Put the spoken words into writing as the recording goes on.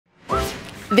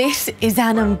This is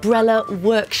an umbrella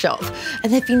workshop,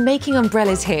 and they've been making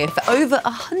umbrellas here for over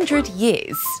 100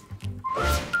 years.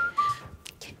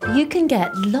 You can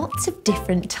get lots of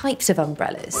different types of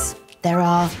umbrellas. There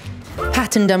are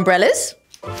patterned umbrellas,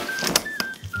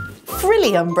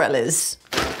 frilly umbrellas,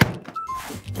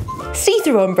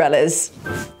 see-through umbrellas,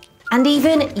 and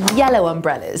even yellow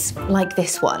umbrellas, like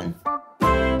this one.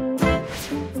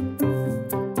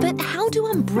 But how do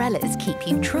umbrellas keep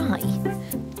you dry?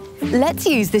 Let's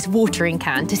use this watering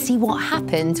can to see what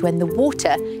happens when the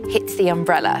water hits the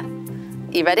umbrella.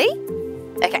 You ready?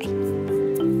 Okay.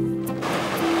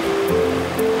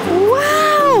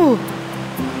 Wow!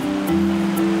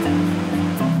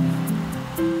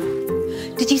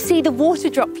 Did you see the water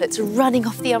droplets running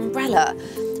off the umbrella?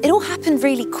 It all happened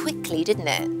really quickly, didn't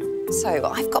it? So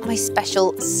I've got my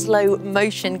special slow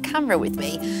motion camera with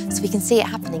me so we can see it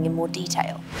happening in more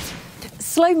detail.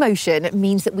 Slow motion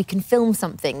means that we can film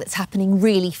something that's happening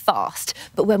really fast,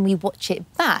 but when we watch it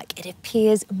back, it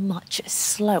appears much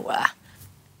slower.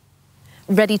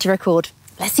 Ready to record.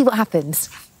 Let's see what happens.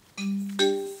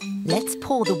 Let's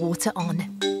pour the water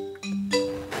on.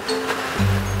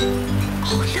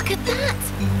 Oh, look at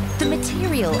that! The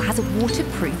material has a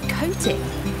waterproof coating,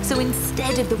 so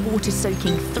instead of the water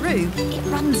soaking through, it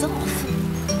runs off.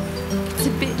 It's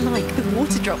a bit like the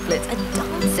water droplets are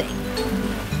dancing.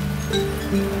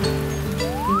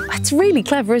 It's really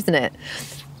clever, isn't it?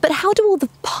 But how do all the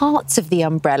parts of the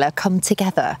umbrella come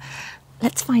together?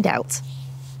 Let's find out.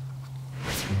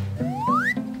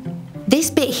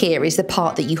 This bit here is the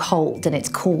part that you hold, and it's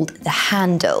called the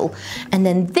handle. And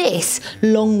then this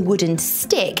long wooden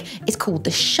stick is called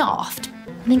the shaft.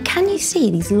 And then can you see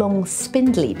these long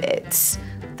spindly bits?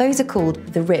 Those are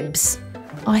called the ribs.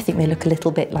 I think they look a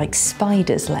little bit like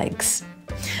spiders' legs.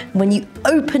 When you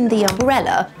open the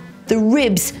umbrella, the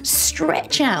ribs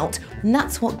stretch out, and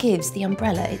that's what gives the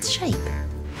umbrella its shape.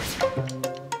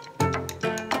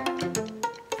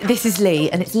 This is Lee,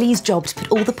 and it's Lee's job to put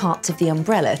all the parts of the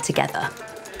umbrella together.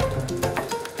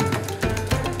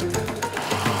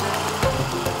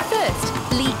 First,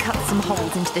 Lee cuts some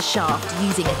holes into the shaft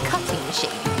using a cutting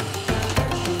machine.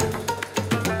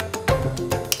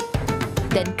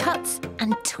 Then cuts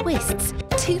and twists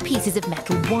 2 pieces of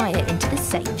metal wire into the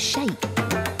same shape.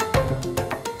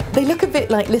 They look a bit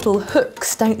like little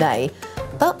hooks, don't they?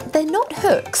 But they're not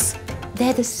hooks,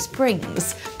 they're the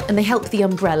springs, and they help the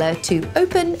umbrella to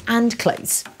open and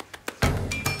close.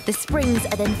 The springs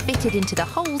are then fitted into the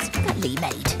holes that Lee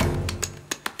made.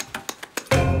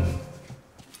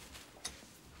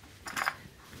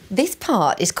 This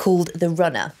part is called the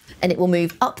runner, and it will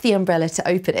move up the umbrella to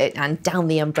open it and down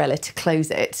the umbrella to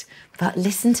close it. But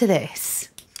listen to this.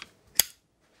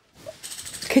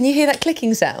 Can you hear that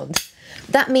clicking sound?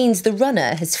 That means the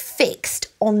runner has fixed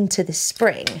onto the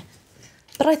spring.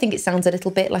 But I think it sounds a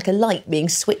little bit like a light being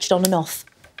switched on and off.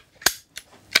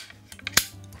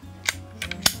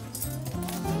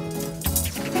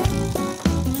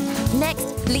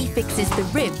 Next, Lee fixes the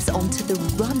ribs onto the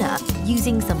runner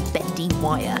using some bendy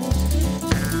wire.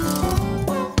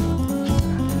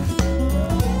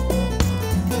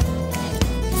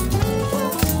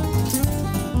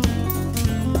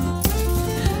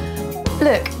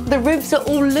 Look, the ribs are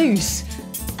all loose.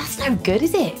 That's no good,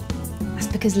 is it? That's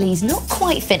because Lee's not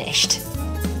quite finished.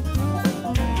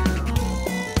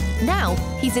 Now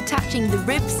he's attaching the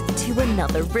ribs to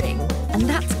another ring, and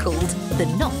that's called the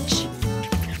notch.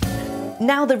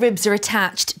 Now the ribs are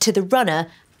attached to the runner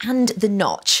and the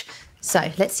notch.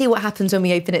 So let's see what happens when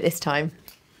we open it this time.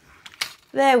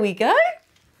 There we go.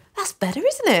 That's better,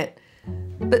 isn't it?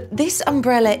 But this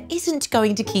umbrella isn't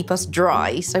going to keep us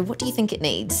dry, so what do you think it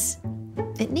needs?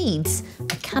 It needs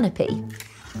a canopy.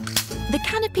 The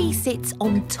canopy sits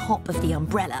on top of the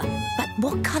umbrella, but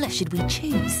what colour should we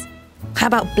choose? How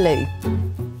about blue?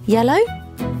 Yellow?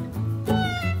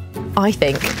 I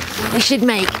think we should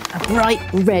make a bright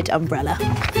red umbrella.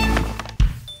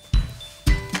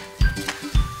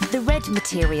 The red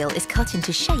material is cut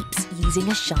into shapes using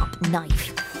a sharp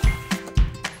knife.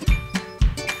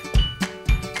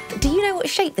 Do you know what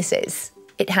shape this is?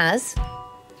 It has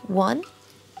 1,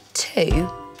 2,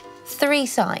 3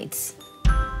 sides.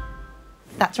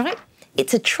 That's right,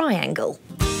 it's a triangle.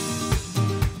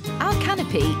 Our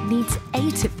canopy needs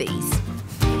 8 of these,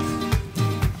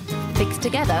 fixed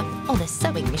together on a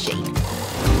sewing machine.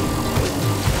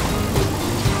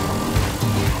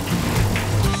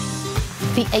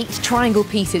 The 8 triangle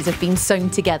pieces have been sewn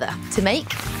together to make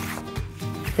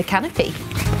the canopy.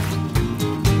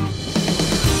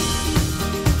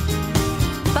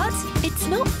 But it's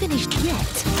not finished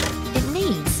yet. It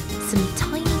needs some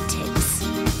tiny tips.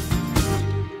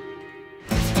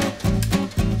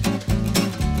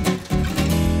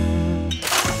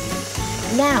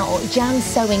 Now Jan's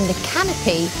sewing the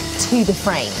canopy to the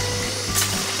frame.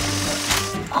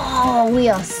 Oh, we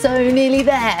are so nearly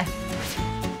there.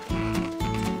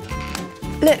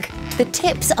 Look, the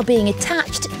tips are being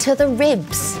attached to the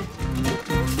ribs.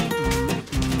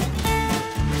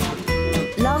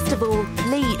 Last of all,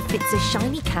 Lee fits a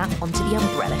shiny cap onto the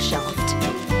umbrella shaft.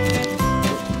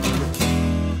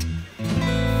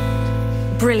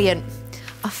 Brilliant.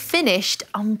 A finished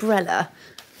umbrella,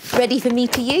 ready for me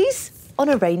to use on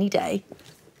a rainy day.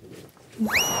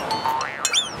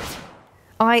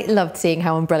 I loved seeing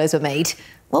how umbrellas were made.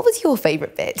 What was your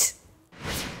favourite bit?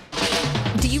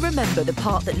 Do you remember the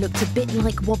part that looked a bit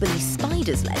like wobbly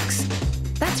spider's legs?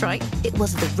 That's right, it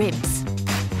was the ribs.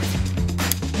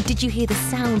 Did you hear the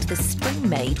sound the spring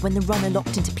made when the runner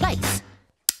locked into place?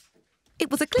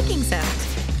 It was a clicking sound.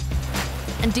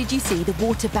 And did you see the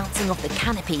water bouncing off the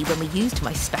canopy when we used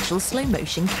my special slow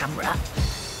motion camera?